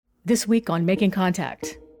This week on Making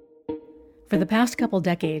Contact. For the past couple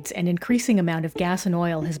decades, an increasing amount of gas and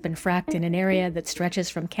oil has been fracked in an area that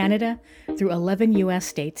stretches from Canada through 11 U.S.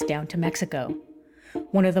 states down to Mexico.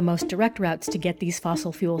 One of the most direct routes to get these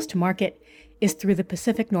fossil fuels to market is through the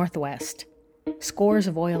Pacific Northwest. Scores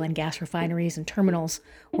of oil and gas refineries and terminals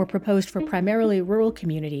were proposed for primarily rural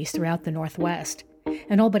communities throughout the Northwest,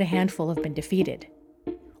 and all but a handful have been defeated.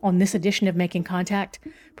 On this edition of Making Contact,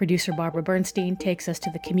 producer Barbara Bernstein takes us to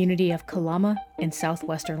the community of Kalama in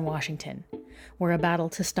southwestern Washington, where a battle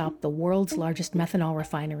to stop the world's largest methanol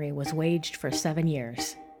refinery was waged for 7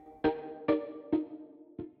 years.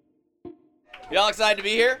 Y'all excited to be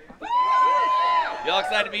here? Y'all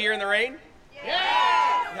excited to be here in the rain?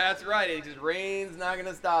 Yeah! That's right, it just rain's not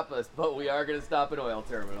gonna stop us, but we are gonna stop an oil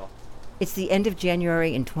terminal. It's the end of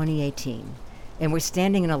January in 2018. And we're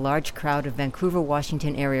standing in a large crowd of Vancouver,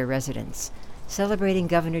 Washington area residents, celebrating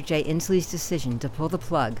Governor Jay Inslee's decision to pull the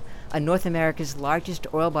plug on North America's largest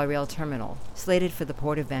oil-by-rail terminal, slated for the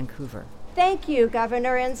Port of Vancouver. Thank you,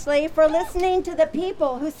 Governor Inslee, for listening to the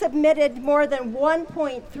people who submitted more than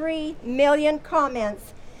 1.3 million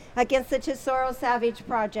comments against the Tesoro Savage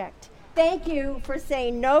project. Thank you for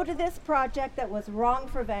saying no to this project that was wrong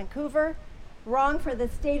for Vancouver, wrong for the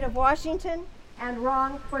state of Washington, and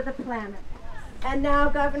wrong for the planet. And now,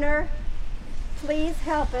 Governor, please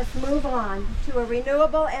help us move on to a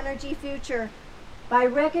renewable energy future by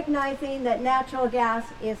recognizing that natural gas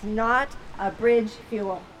is not a bridge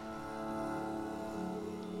fuel.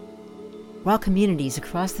 While communities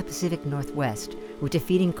across the Pacific Northwest were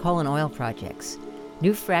defeating coal and oil projects,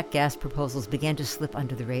 new frack gas proposals began to slip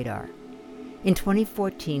under the radar. In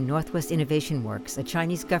 2014, Northwest Innovation Works, a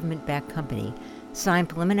Chinese government-backed company, signed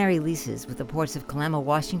preliminary leases with the ports of Kalama,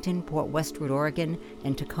 Washington, Port Westwood, Oregon,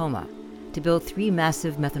 and Tacoma to build 3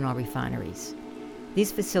 massive methanol refineries.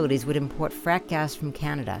 These facilities would import frack gas from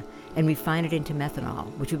Canada and refine it into methanol,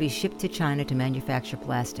 which would be shipped to China to manufacture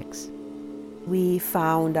plastics. We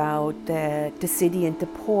found out that the city and the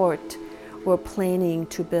port were planning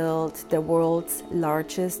to build the world's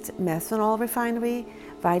largest methanol refinery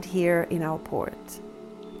right here in our port.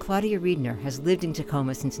 Claudia Riedner has lived in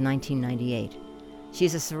Tacoma since 1998. She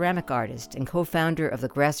is a ceramic artist and co-founder of the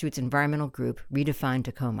grassroots environmental group Redefine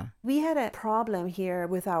Tacoma. We had a problem here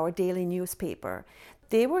with our daily newspaper.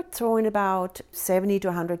 They were throwing about 70 to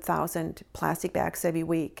 100,000 plastic bags every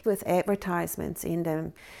week with advertisements in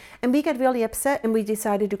them. And we got really upset, and we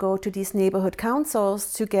decided to go to these neighborhood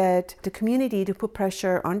councils to get the community to put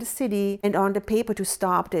pressure on the city and on the paper to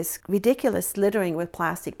stop this ridiculous littering with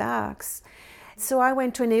plastic bags. So I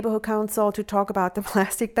went to a neighborhood council to talk about the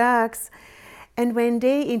plastic bags. And when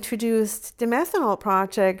they introduced the methanol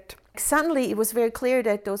project, suddenly it was very clear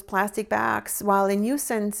that those plastic bags, while a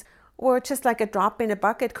nuisance, were just like a drop in a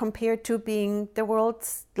bucket compared to being the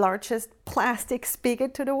world's largest plastic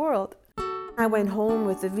spigot to the world. I went home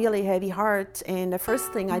with a really heavy heart, and the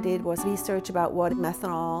first thing I did was research about what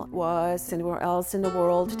methanol was and where else in the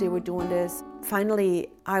world they were doing this. Finally,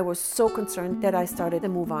 I was so concerned that I started the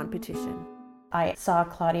Move On petition. I saw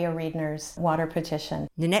Claudia Riedner's water petition.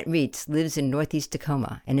 Nanette Reitz lives in northeast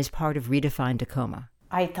Tacoma and is part of Redefine Tacoma.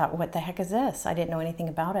 I thought, what the heck is this? I didn't know anything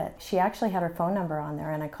about it. She actually had her phone number on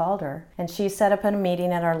there, and I called her. And she set up a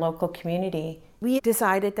meeting at our local community. We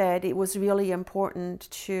decided that it was really important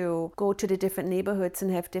to go to the different neighborhoods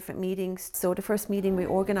and have different meetings. So the first meeting we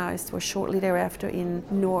organized was shortly thereafter in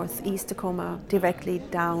northeast Tacoma, directly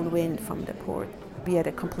downwind from the port. We had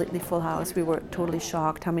a completely full house. We were totally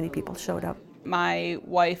shocked how many people showed up. My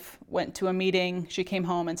wife went to a meeting. She came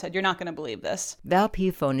home and said, "You're not going to believe this." Val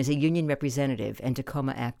Pifone is a union representative and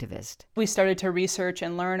Tacoma activist. We started to research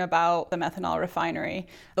and learn about the methanol refinery,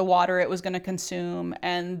 the water it was going to consume,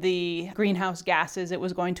 and the greenhouse gases it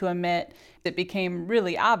was going to emit. It became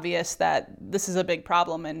really obvious that this is a big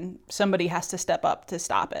problem and somebody has to step up to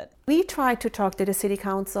stop it. We tried to talk to the city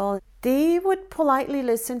council. They would politely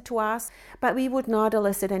listen to us, but we would not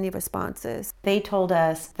elicit any responses. They told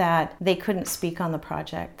us that they couldn't speak on the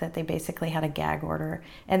project, that they basically had a gag order.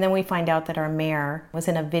 And then we find out that our mayor was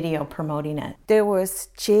in a video promoting it. There was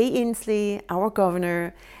Jay Inslee, our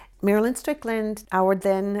governor, Marilyn Strickland, our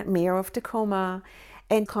then mayor of Tacoma,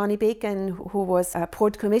 and Connie Bacon, who was a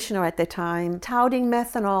port commissioner at the time, touting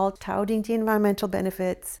methanol, touting the environmental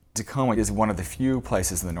benefits. Tacoma is one of the few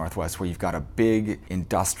places in the Northwest where you've got a big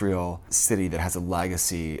industrial city that has a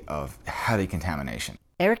legacy of heavy contamination.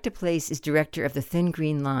 Eric DePlace is director of the Thin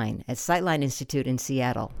Green Line at Sightline Institute in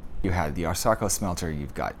Seattle. You had the Arsaco smelter,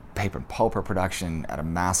 you've got paper and pulper production at a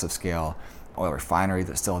massive scale, oil refinery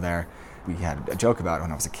that's still there. We had a joke about it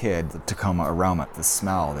when I was a kid, the Tacoma aroma, the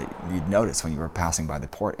smell that you'd notice when you were passing by the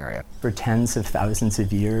port area. For tens of thousands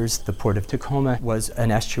of years, the port of Tacoma was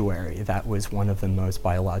an estuary that was one of the most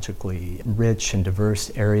biologically rich and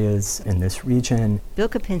diverse areas in this region. Bill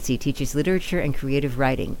Kopinski teaches literature and creative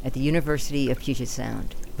writing at the University of Puget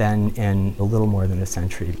Sound. Then, in a little more than a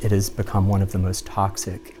century, it has become one of the most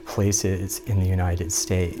toxic places in the United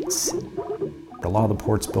States. A lot of the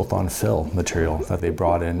port's built on fill material that they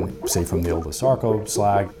brought in, say from the old Osarco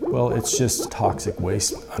slag. Well, it's just toxic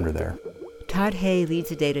waste under there. Todd Hay leads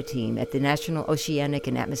a data team at the National Oceanic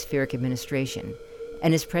and Atmospheric Administration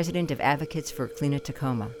and is president of Advocates for Cleaner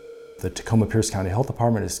Tacoma. The Tacoma-Pierce County Health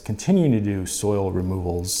Department is continuing to do soil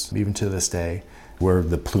removals, even to this day, where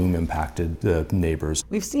the plume impacted the neighbors.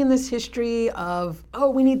 We've seen this history of,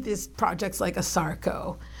 we need these projects like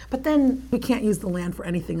Osarco, but then we can't use the land for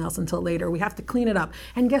anything else until later. We have to clean it up.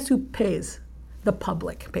 And guess who pays? The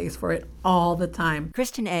public pays for it all the time.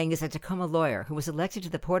 Kristen Eng is a Tacoma lawyer who was elected to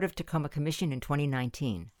the Port of Tacoma Commission in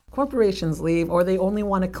 2019. Corporations leave, or they only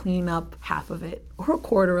want to clean up half of it or a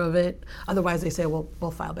quarter of it. Otherwise, they say, well,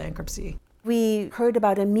 we'll file bankruptcy. We heard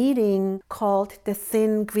about a meeting called the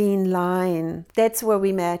Thin Green Line. That's where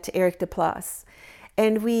we met Eric Duplass.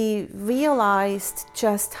 And we realized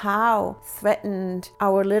just how threatened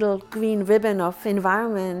our little green ribbon of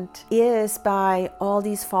environment is by all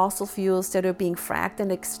these fossil fuels that are being fracked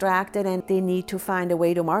and extracted, and they need to find a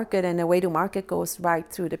way to market, and the way to market goes right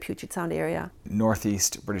through the Puget Sound area.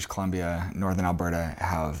 Northeast British Columbia, northern Alberta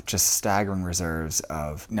have just staggering reserves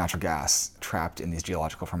of natural gas trapped in these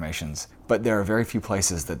geological formations. But there are very few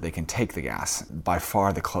places that they can take the gas. By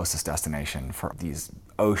far the closest destination for these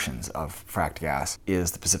oceans of fracked gas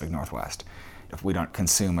is the Pacific Northwest. If we don't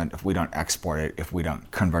consume it, if we don't export it, if we don't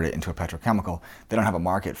convert it into a petrochemical, they don't have a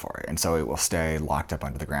market for it, and so it will stay locked up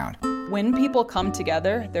under the ground. When people come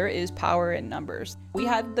together, there is power in numbers. We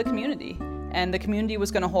had the community, and the community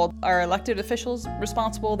was going to hold our elected officials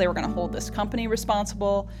responsible. They were going to hold this company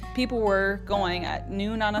responsible. People were going at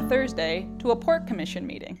noon on a Thursday to a port commission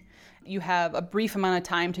meeting. You have a brief amount of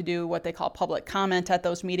time to do what they call public comment at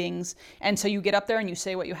those meetings. And so you get up there and you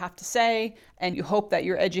say what you have to say, and you hope that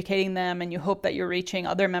you're educating them, and you hope that you're reaching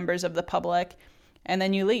other members of the public, and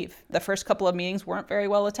then you leave. The first couple of meetings weren't very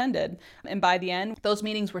well attended. And by the end, those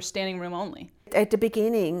meetings were standing room only. At the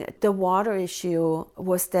beginning, the water issue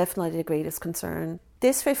was definitely the greatest concern.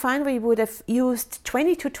 This refinery would have used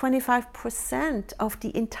 20 to 25% of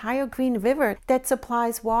the entire Green River that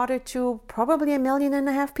supplies water to probably 1.5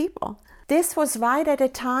 million people. This was right at a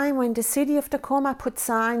time when the city of Tacoma put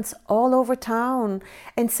signs all over town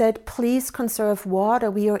and said, please conserve water,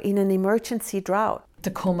 we are in an emergency drought.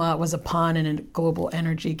 Tacoma was a pawn in a global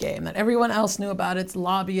energy game that everyone else knew about. Its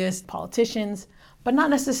lobbyists, politicians, but not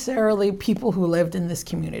necessarily people who lived in this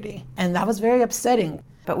community. And that was very upsetting.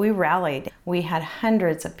 But we rallied. We had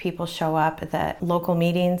hundreds of people show up at the local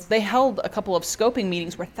meetings. They held a couple of scoping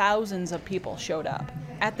meetings where thousands of people showed up.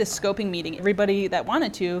 At this scoping meeting, everybody that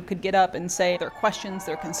wanted to could get up and say their questions,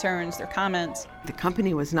 their concerns, their comments. The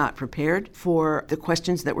company was not prepared for the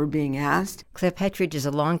questions that were being asked. Claire Petridge is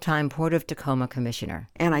a longtime Port of Tacoma commissioner.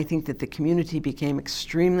 And I think that the community became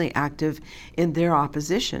extremely active in their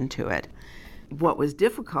opposition to it. What was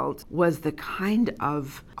difficult was the kind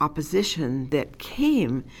of opposition that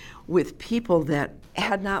came with people that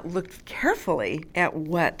had not looked carefully at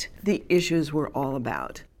what the issues were all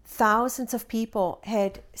about. Thousands of people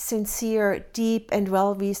had sincere, deep, and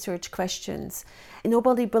well-researched questions.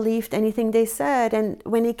 Nobody believed anything they said, and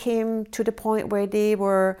when it came to the point where they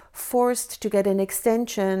were forced to get an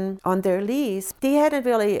extension on their lease, they hadn't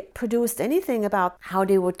really produced anything about how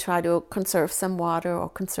they would try to conserve some water or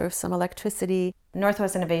conserve some electricity.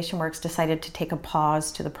 Northwest Innovation Works decided to take a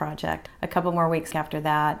pause to the project. A couple more weeks after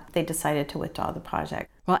that, they decided to withdraw the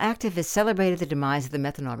project. While activists celebrated the demise of the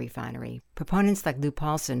Methanol Refinery, proponents like Lou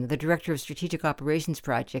Paulson, the Director of Strategic Operations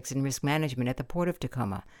Projects and Risk Management at the Port of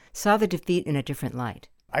Tacoma, saw the defeat in a different light.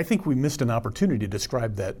 I think we missed an opportunity to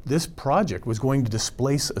describe that this project was going to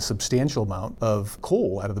displace a substantial amount of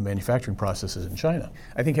coal out of the manufacturing processes in China.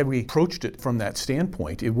 I think had we approached it from that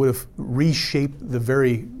standpoint, it would have reshaped the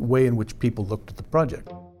very way in which people looked at the project.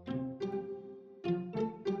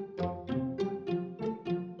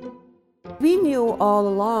 We knew all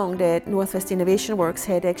along that Northwest Innovation Works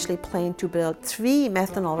had actually planned to build 3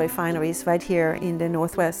 methanol refineries right here in the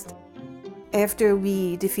Northwest. After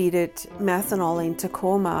we defeated methanol in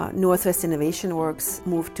Tacoma, Northwest Innovation Works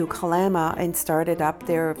moved to Kalama and started up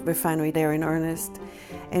their refinery there in earnest.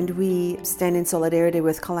 And we stand in solidarity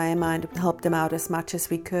with Kalama and helped them out as much as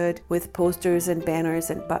we could with posters and banners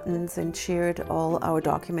and buttons, and shared all our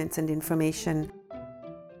documents and information.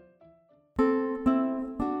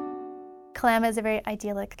 Kalama is a very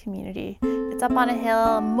idyllic community. It's up on a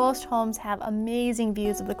hill. Most homes have amazing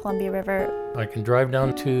views of the Columbia River. I can drive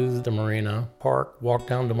down to the marina, park, walk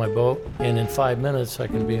down to my boat, and in 5 minutes I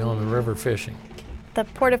can be on the river fishing. The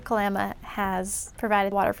Port of Kalama has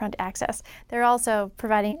provided waterfront access. They're also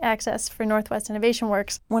providing access for Northwest Innovation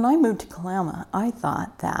Works. When I moved to Kalama, I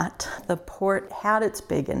thought that the port had its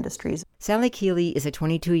big industries. Sally Keeley is a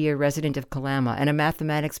 22-year resident of Kalama and a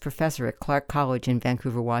mathematics professor at Clark College in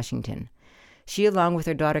Vancouver, Washington. She, along with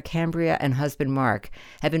her daughter Cambria and husband Mark,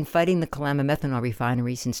 have been fighting the Kalama Methanol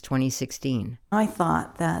Refinery since 2016. I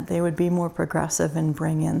thought that they would be more progressive and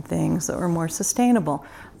bring in things that were more sustainable,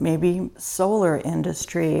 maybe solar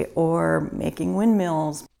industry or making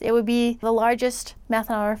windmills. It would be the largest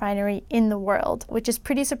methanol refinery in the world, which is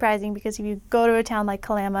pretty surprising because if you go to a town like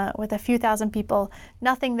Kalama with a few thousand people,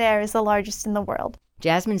 nothing there is the largest in the world.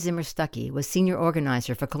 Jasmine Zimmer Stuckey was senior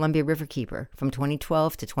organizer for Columbia Riverkeeper from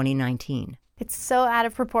 2012 to 2019. It's so out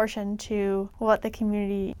of proportion to what the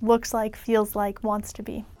community looks like, feels like, wants to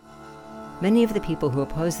be. Many of the people who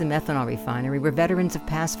opposed the methanol refinery were veterans of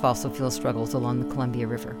past fossil fuel struggles along the Columbia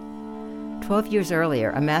River. 12 years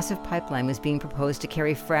earlier, a massive pipeline was being proposed to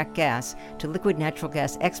carry frack gas to liquid natural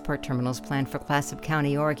gas export terminals planned for Clatsop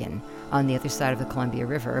County, Oregon, on the other side of the Columbia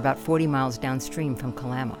River, about 40 miles downstream from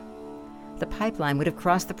Kalama. The pipeline would have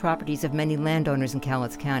crossed the properties of many landowners in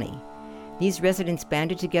Cowlitz County. These residents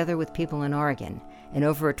banded together with people in Oregon, and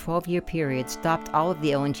over a 12-year period stopped all of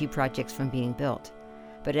the LNG projects from being built.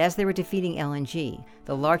 But as they were defeating LNG,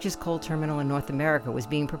 the largest coal terminal in North America was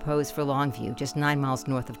being proposed for Longview, just 9 miles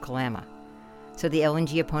north of Kalama. So the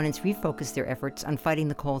LNG opponents refocused their efforts on fighting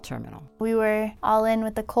the coal terminal. We were all in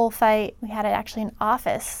with the coal fight. We had actually an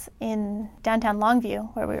office in downtown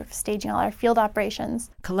Longview where we were staging all our field operations.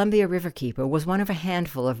 Columbia Riverkeeper was one of a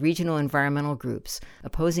handful of regional environmental groups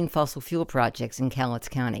opposing fossil fuel projects in Cowlitz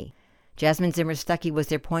County. Jasmine Zimmer Stuckey was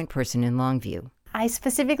their point person in Longview. I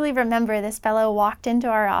specifically remember this fellow walked into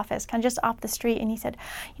our office, kind of just off the street, and he said,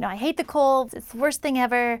 I hate the coal, it's the worst thing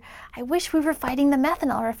ever. I wish we were fighting the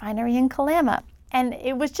methanol refinery in Kalama. And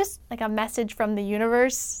it was just like a message from the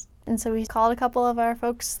universe. And so we called a couple of our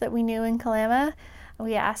folks that we knew in Kalama.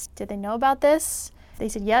 We asked, did they know about this? They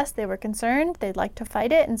said yes, they were concerned, they'd like to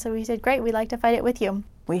fight it. And so we said, great, we'd like to fight it with you.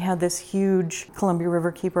 We had this huge Columbia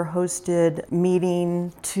Riverkeeper hosted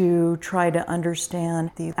meeting to try to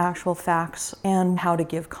understand the actual facts and how to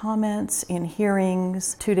give comments in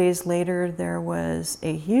hearings. 2 days later, there was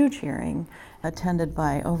a huge hearing attended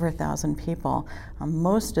by over 1,000 people,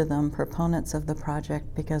 most of them proponents of the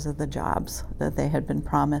project because of the jobs that they had been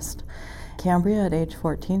promised. Cambria, at age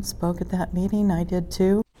 14, spoke at that meeting. I did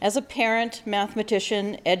too. As a parent,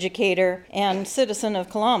 mathematician, educator, and citizen of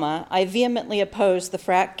Kalama, I vehemently oppose the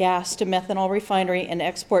frack gas to methanol refinery and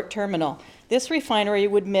export terminal. This refinery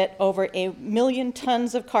would emit over 1 million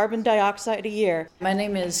tons of carbon dioxide a year. My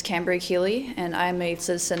name is Cambria Keeley, and I'm a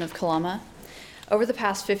citizen of Kalama. Over the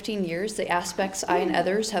past 15 years, the aspects I and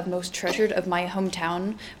others have most treasured of my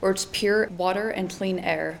hometown were its pure water and clean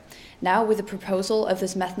air. Now, with the proposal of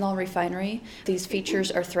this methanol refinery, these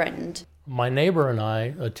features are threatened. My neighbor and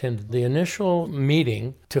I attended the initial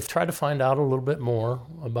meeting to try to find out a little bit more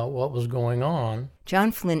about what was going on.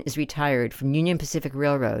 John Flynn is retired from Union Pacific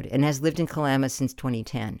Railroad and has lived in Kalama since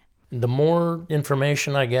 2010. The more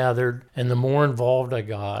information I gathered and the more involved I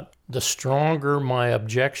got, the stronger my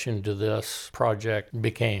objection to this project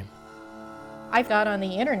became. I got on the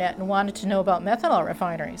internet and wanted to know about methanol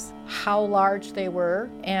refineries, how large they were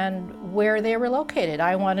and where they were located.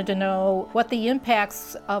 I wanted to know what the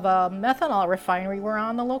impacts of a methanol refinery were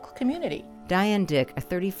on the local community. Diane Dick, a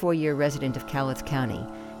 34-year resident of Cowlitz County,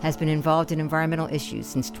 has been involved in environmental issues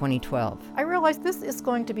since 2012. I realized this is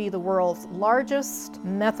going to be the world's largest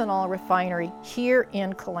methanol refinery here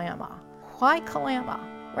in Kalama. Why Kalama?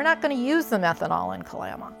 We're not going to use the methanol in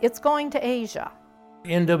Kalama. It's going to Asia.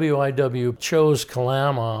 NWIW chose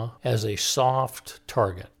Kalama as a soft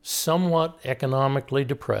target, somewhat economically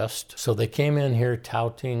depressed, so they came in here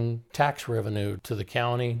touting tax revenue to the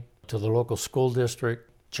county, to the local school district,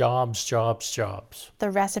 jobs, jobs, jobs. The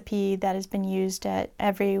recipe that has been used at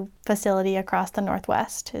every facility across the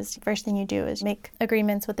Northwest is the first thing you do is make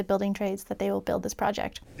agreements with the building trades that they will build this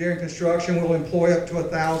project. During construction, we'll employ up to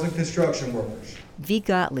 1,000 construction workers. V.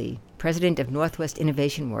 Gottlieb, president of Northwest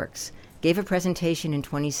Innovation Works, gave a presentation in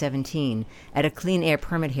 2017 at a clean air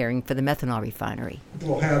permit hearing for the methanol refinery.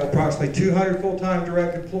 We'll have approximately 200 full-time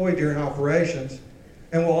direct employed during operations,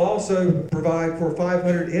 and we'll also provide for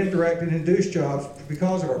 500 indirect and induced jobs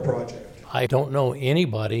because of our project. I don't know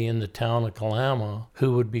anybody in the town of Kalama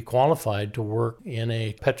who would be qualified to work in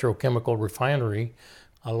a petrochemical refinery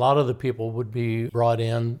A lot of the people would be brought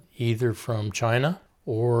in either from China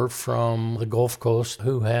or from the Gulf Coast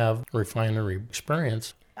who have refinery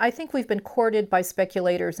experience. I think we've been courted by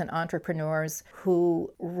speculators and entrepreneurs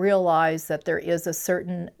who realize that there is a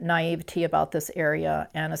certain naivety about this area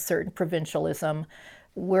and a certain provincialism.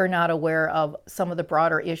 We're not aware of some of the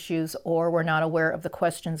broader issues, or we're not aware of the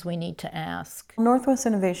questions we need to ask. Northwest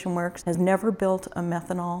Innovation Works has never built a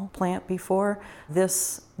methanol plant before.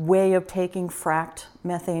 This way of taking fracked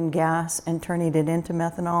methane gas and turning it into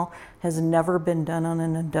methanol has never been done on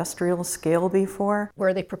an industrial scale before.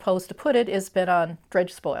 Where they propose to put it has been on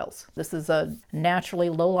dredge spoils. This is a naturally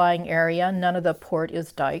low-lying area. None of the port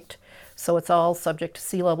is diked, so it's all subject to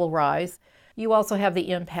sea level rise. You also have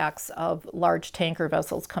the impacts of large tanker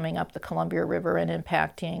vessels coming up the Columbia River and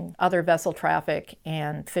impacting other vessel traffic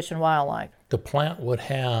and fish and wildlife. The plant would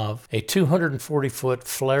have a 240-foot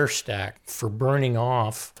flare stack for burning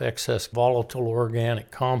off excess volatile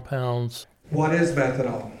organic compounds. What is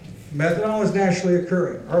methanol? Methanol is naturally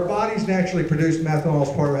occurring. Our bodies naturally produce methanol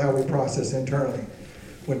as part of how we process internally.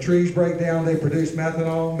 When trees break down, they produce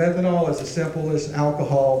methanol. Methanol is the simplest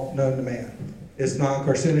alcohol known to man. It's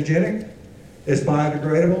non-carcinogenic, it's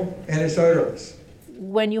biodegradable, and it's odorless.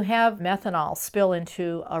 When you have methanol spill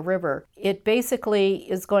into a river, it basically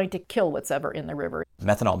is going to kill what's ever in the river.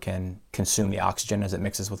 Methanol can consume the oxygen as it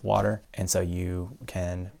mixes with water, and so you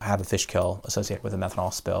can have a fish kill associated with a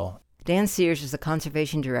methanol spill. Dan Sears is the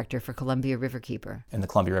conservation director for Columbia Riverkeeper. In the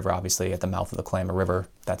Columbia River, obviously, at the mouth of the Kalama River,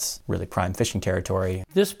 that's really prime fishing territory.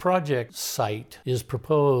 This project site is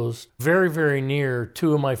proposed very, very near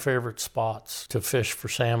two of my favorite spots to fish for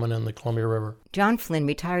salmon in the Columbia River. John Flynn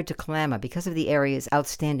retired to Kalama because of the area's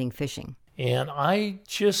outstanding fishing. And I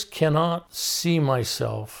just cannot see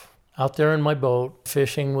myself out there in my boat,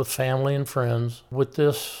 fishing with family and friends, with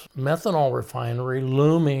this methanol refinery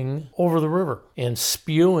looming over the river and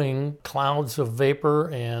spewing clouds of vapor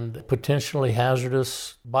and potentially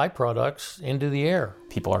hazardous byproducts into the air.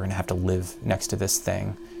 People are going to have to live next to this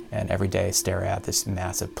thing and every day stare at this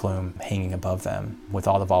massive plume hanging above them with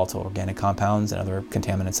all the volatile organic compounds and other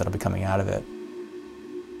contaminants that will be coming out of it.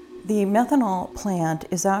 The methanol plant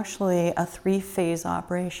is actually a 3-phase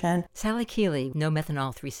operation. Sally Keeley, No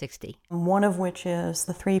Methanol 360. One of which is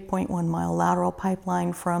the 3.1-mile lateral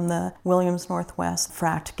pipeline from the Williams Northwest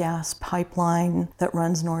fracked gas pipeline that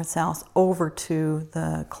runs north-south over to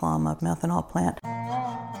the Kalama methanol plant.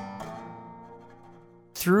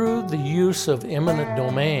 Through the use of eminent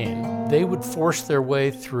domain, they would force their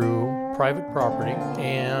way through private property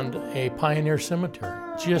and a pioneer cemetery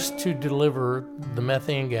just to deliver the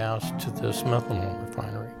methane gas to this methanol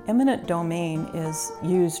refinery. Eminent domain is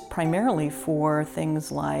used primarily for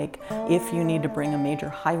things like if you need to bring a major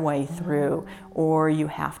highway through or you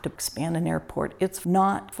have to expand an airport. It's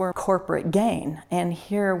not for corporate gain. And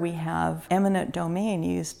here we have eminent domain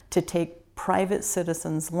used to take private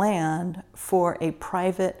citizens' land for a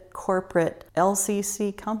private corporate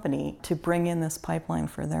LCC company to bring in this pipeline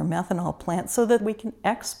for their methanol plant so that we can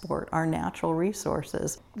export our natural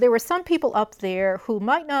resources. There were some people up there who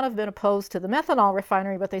might not have been opposed to the methanol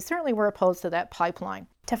refinery, but they certainly were opposed to that pipeline.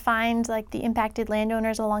 To find the impacted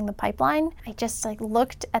landowners along the pipeline, I just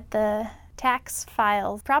looked at the tax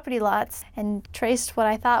file property lots and traced what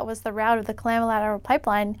I thought was the route of the Kalama lateral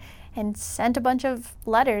pipeline and sent a bunch of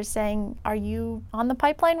letters saying, are you on the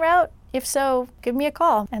pipeline route? If so, give me a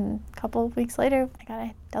call. And a couple of weeks later, I got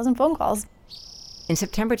a dozen phone calls. In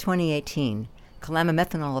September 2018, Kalama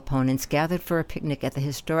methanol opponents gathered for a picnic at the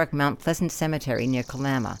historic Mount Pleasant Cemetery near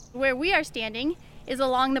Kalama. Where we are standing is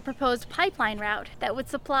along the proposed pipeline route that would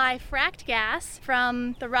supply fracked gas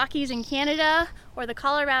from the Rockies in Canada or the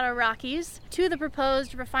Colorado Rockies to the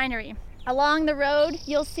proposed refinery. Along the road,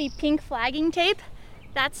 you'll see pink flagging tape.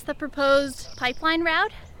 That's the proposed pipeline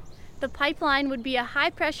route. The pipeline would be a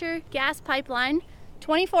high-pressure gas pipeline,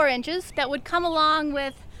 24 inches, that would come along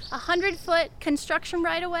with a 100-foot construction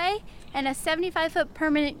right-of-way and a 75-foot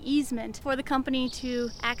permanent easement for the company to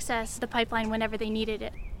access the pipeline whenever they needed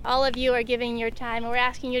it. All of you are giving your time, and we're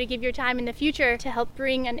asking you to give your time in the future to help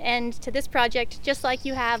bring an end to this project, just like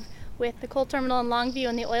you have with the coal terminal in Longview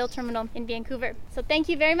and the oil terminal in Vancouver. So thank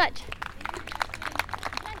you very much.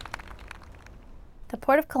 The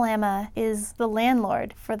Port of Kalama is the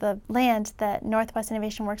landlord for the land that Northwest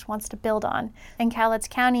Innovation Works wants to build on. And Cowlitz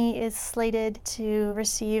County is slated to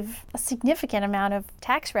receive a significant amount of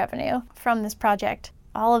tax revenue from this project.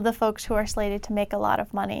 All of the folks who are slated to make a lot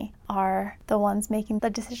of money are the ones making the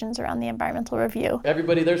decisions around the environmental review.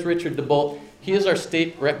 Everybody, there's Richard DeBolt. He is our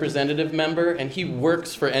state representative member, and he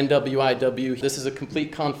works for NWIW. This is a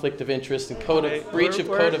complete conflict of interest and breach of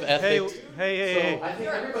code of ethics. Hey. So I think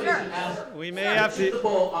everybody should ask we may have to.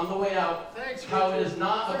 DeBolt on the way out how it is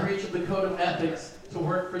not a breach of the code of ethics to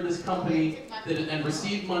work for this company and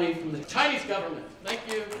receive money from the Chinese government. Thank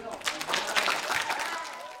you.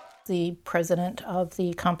 The president of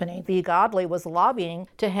the company, B. Godley, was lobbying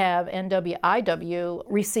to have NWIW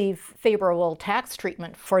receive favorable tax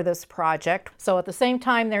treatment for this project. So at the same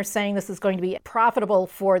time they're saying this is going to be profitable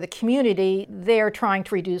for the community, they're trying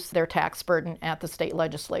to reduce their tax burden at the state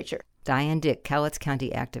legislature. Diane Dick, Cowlitz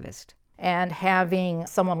County activist. And having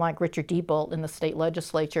someone like Richard DeBolt in the state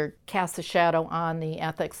legislature cast a shadow on the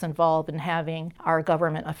ethics involved in having our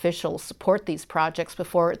government officials support these projects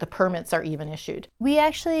before the permits are even issued. We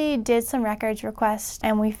actually did some records requests,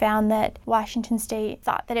 and we found that Washington State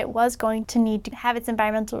thought that it was going to need to have its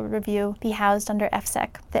environmental review be housed under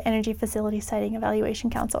FSEC, the Energy Facility Siting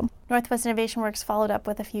Evaluation Council. Northwest Innovation Works followed up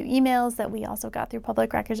with a few emails that we also got through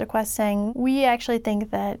public records requests saying, we actually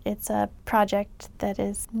think that it's a project that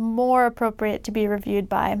is more appropriate to be reviewed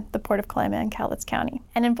by the Port of Kalama and Cowlitz County.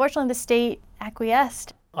 And unfortunately, the state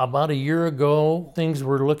acquiesced. About a year ago, things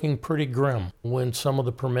were looking pretty grim when some of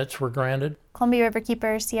the permits were granted. Columbia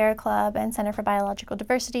Riverkeeper, Sierra Club, and Center for Biological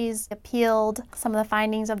Diversities appealed some of the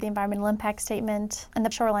findings of the environmental impact statement and the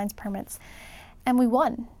shorelines permits, and we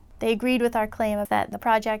won. They agreed with our claim that the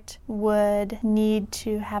project would need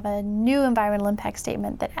to have a new environmental impact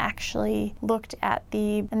statement that actually looked at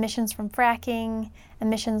the emissions from fracking,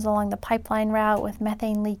 emissions along the pipeline route with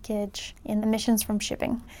methane leakage, and emissions from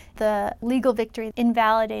shipping. The legal victory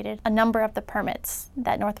invalidated a number of the permits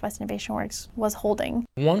that Northwest Innovation Works was holding.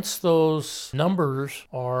 Once those numbers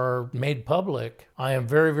are made public, I am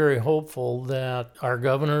very, very hopeful that our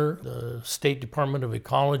governor, the State Department of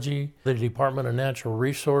Ecology, the Department of Natural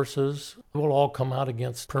Resources will all come out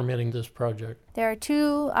against permitting this project. There are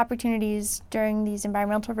two opportunities during these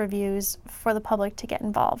environmental reviews for the public to get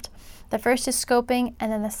involved. The first is scoping,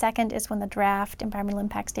 and then the second is when the draft environmental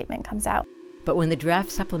impact statement comes out. But when the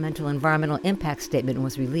draft supplemental environmental impact statement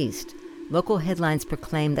was released, local headlines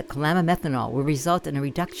proclaimed that Kalama methanol will result in a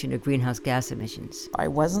reduction of greenhouse gas emissions. I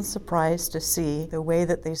wasn't surprised to see the way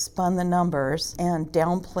that they spun the numbers and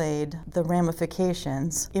downplayed the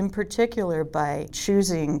ramifications, in particular by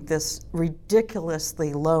choosing this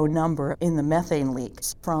ridiculously low number in the methane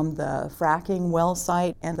leaks from the fracking well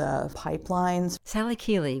site and the pipelines. Sally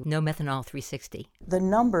Keeley, No Methanol 360. The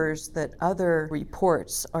numbers that other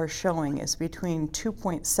reports are showing is between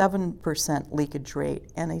 2.7% leakage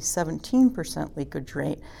rate and a 17% leakage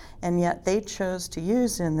rate, and yet they chose to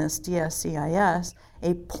use in this DSCIS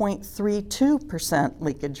a 0.32%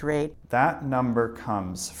 leakage rate. That number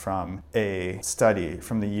comes from a study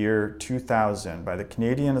from the year 2000 by the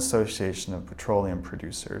Canadian Association of Petroleum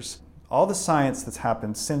Producers. All the science that's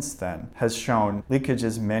happened since then has shown leakage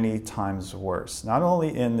is many times worse, not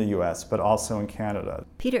only in the US, but also in Canada.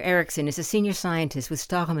 Peter Erickson is a senior scientist with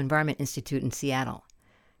Stockholm Environment Institute in Seattle.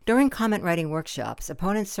 During comment writing workshops,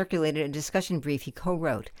 opponents circulated a discussion brief he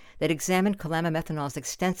co-wrote that examined Kalama methanol's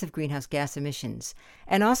extensive greenhouse gas emissions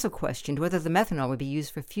and also questioned whether the methanol would be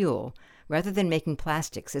used for fuel rather than making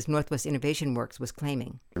plastics, as Northwest Innovation Works was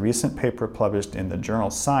claiming. A recent paper published in the journal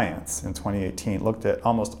Science in 2018 looked at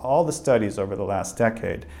almost all the studies over the last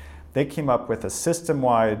decade. They came up with a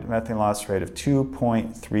system-wide methane loss rate of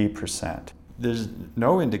 2.3%. There's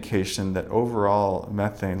no indication that overall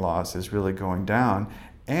methane loss is really going down.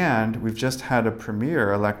 And we've just had a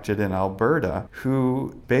premier elected in Alberta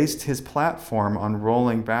who based his platform on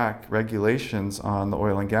rolling back regulations on the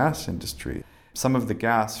oil and gas industry. Some of the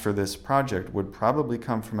gas for this project would probably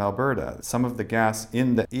come from Alberta. Some of the gas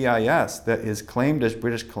in the EIS that is claimed as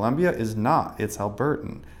British Columbia is not, it's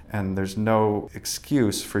Albertan. And there's no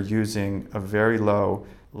excuse for using a very low,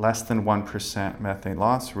 less than 1% methane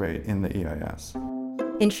loss rate in the EIS.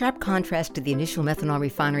 In sharp contrast to the initial methanol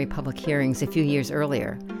refinery public hearings a few years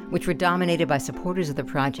earlier, which were dominated by supporters of the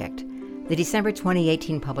project, the December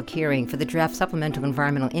 2018 public hearing for the draft supplemental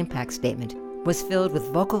environmental impact statement was filled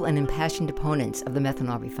with vocal and impassioned opponents of the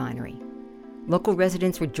methanol refinery. Local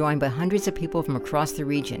residents were joined by hundreds of people from across the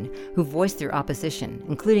region who voiced their opposition,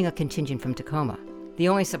 including a contingent from Tacoma. The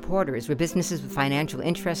only supporters were businesses with financial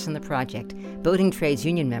interests in the project, building trades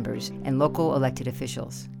union members, and local elected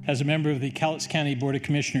officials. As a member of the Cowlitz County Board of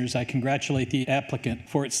Commissioners, I congratulate the applicant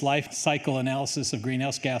for its life cycle analysis of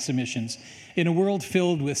greenhouse gas emissions. In a world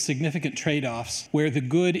filled with significant trade-offs, where the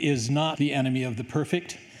good is not the enemy of the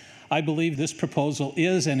perfect, I believe this proposal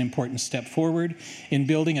is an important step forward in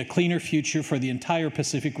building a cleaner future for the entire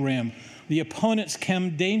Pacific Rim. The opponents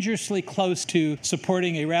come dangerously close to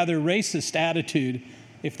supporting a rather racist attitude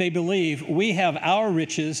if they believe we have our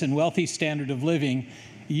riches and wealthy standard of living,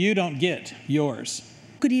 you don't get yours.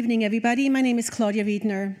 Good evening, everybody. My name is Claudia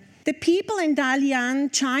Wiedner. The people in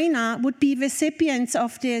Dalian, China, would be recipients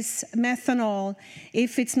of this methanol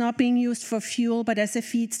if it's not being used for fuel, but as a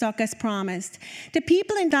feedstock as promised. The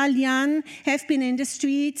people in Dalian have been in the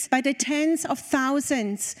streets by the tens of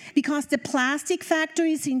thousands because the plastic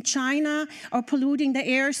factories in China are polluting the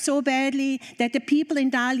air so badly that the people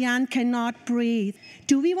in Dalian cannot breathe.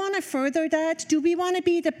 Do we want to further that? Do we want to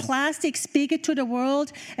be the plastic spigot to the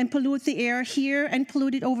world and pollute the air here and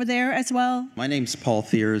pollute it over there as well? My name's Paul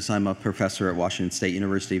Thiers. I'm a professor at Washington State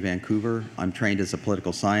University, Vancouver. I'm trained as a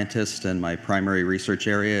political scientist, and my primary research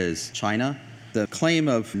area is China. The claim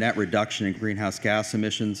of net reduction in greenhouse gas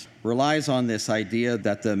emissions relies on this idea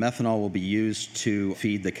that the methanol will be used to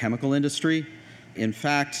feed the chemical industry. In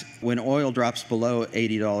fact, when oil drops below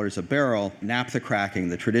 $80 a barrel, naphtha cracking,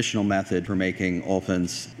 the traditional method for making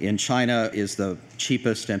olefins in China, is the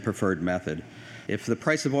cheapest and preferred method. If the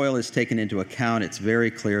price of oil is taken into account, it's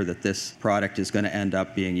very clear that this product is going to end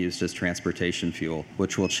up being used as transportation fuel,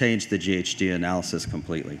 which will change the GHG analysis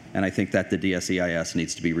completely. And I think that the DSEIS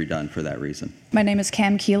needs to be redone for that reason. My name is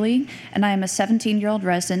Cam Keeley, and I am a 17-year-old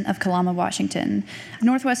resident of Kalama, Washington.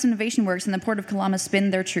 Northwest Innovation Works and the Port of Kalama spin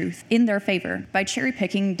their truth in their favor by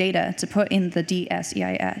cherry-picking data to put in the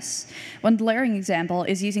DSEIS. One glaring example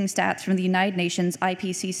is using stats from the United Nations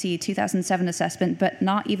IPCC 2007 assessment, but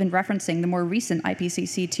not even referencing the more recent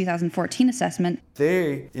IPCC 2014 assessment.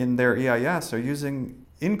 They, in their EIS, are using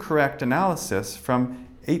incorrect analysis from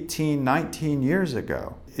 18, 19 years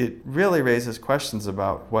ago. It really raises questions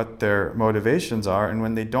about what their motivations are, and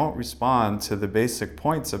when they don't respond to the basic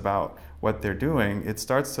points about what they're doing, it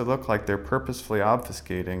starts to look like they're purposefully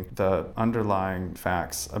obfuscating the underlying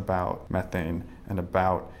facts about methane and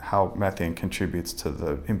about how methane contributes to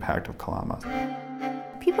the impact of Kalama.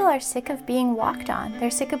 People are sick of being walked on.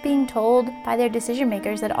 They're sick of being told by their decision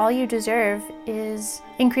makers that all you deserve is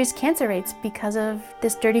increased cancer rates because of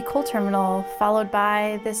this dirty coal terminal, followed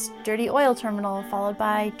by this dirty oil terminal, followed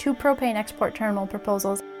by 2 propane export terminal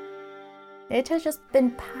proposals. It has just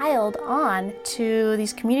been piled on to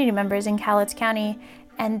these community members in Cowlitz County,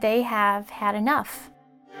 and they have had enough.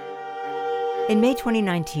 In May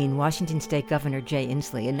 2019, Washington State Governor Jay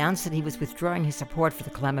Inslee announced that he was withdrawing his support for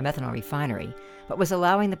the Kalama Methanol Refinery, but was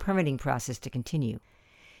allowing the permitting process to continue.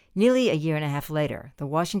 Nearly a year and a half later, the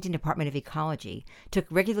Washington Department of Ecology took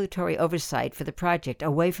regulatory oversight for the project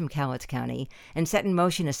away from Cowlitz County and set in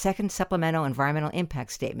motion a second supplemental environmental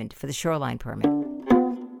impact statement for the shoreline permit.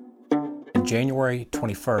 On January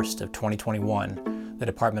 21st of 2021, the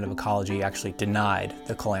Department of Ecology actually denied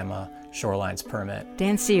the Kalama Shorelines permit.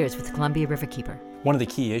 Dan Sears with the Columbia Riverkeeper. One of the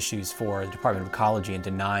key issues for the Department of Ecology in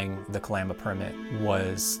denying the Kalama permit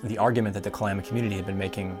was the argument that the Kalama community had been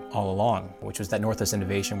making all along, which was that Northwest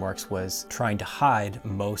Innovation Works was trying to hide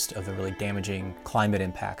most of the really damaging climate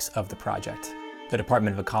impacts of the project. The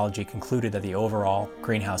Department of Ecology concluded that the overall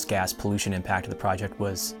greenhouse gas pollution impact of the project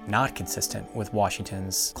was not consistent with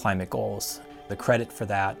Washington's climate goals. The credit for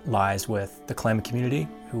that lies with the Kalama community,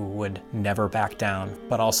 who would never back down,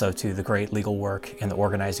 but also to the great legal work and the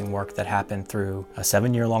organizing work that happened through a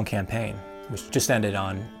 7-year-long campaign, which just ended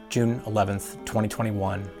on June 11th,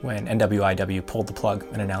 2021, when NWIW pulled the plug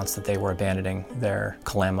and announced that they were abandoning their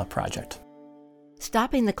Kalama project.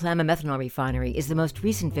 Stopping the Kalama Methanol Refinery is the most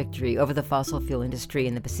recent victory over the fossil fuel industry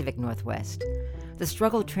in the Pacific Northwest. The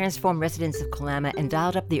struggle transformed residents of Kalama and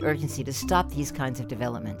dialed up the urgency to stop these kinds of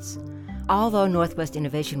developments. Although Northwest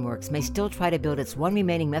Innovation Works may still try to build its one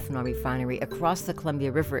remaining methanol refinery across the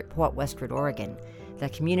Columbia River at Port Westward, Oregon, the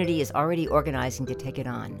community is already organizing to take it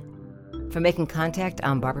on. For Making Contact,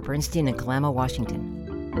 I'm Barbara Bernstein in Kalama, Washington.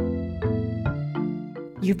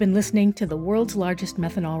 You've been listening to the world's largest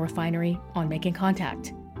methanol refinery on Making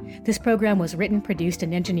Contact. This program was written, produced,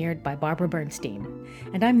 and engineered by Barbara Bernstein.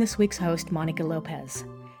 And I'm this week's host, Monica Lopez.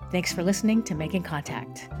 Thanks for listening to Making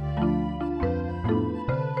Contact.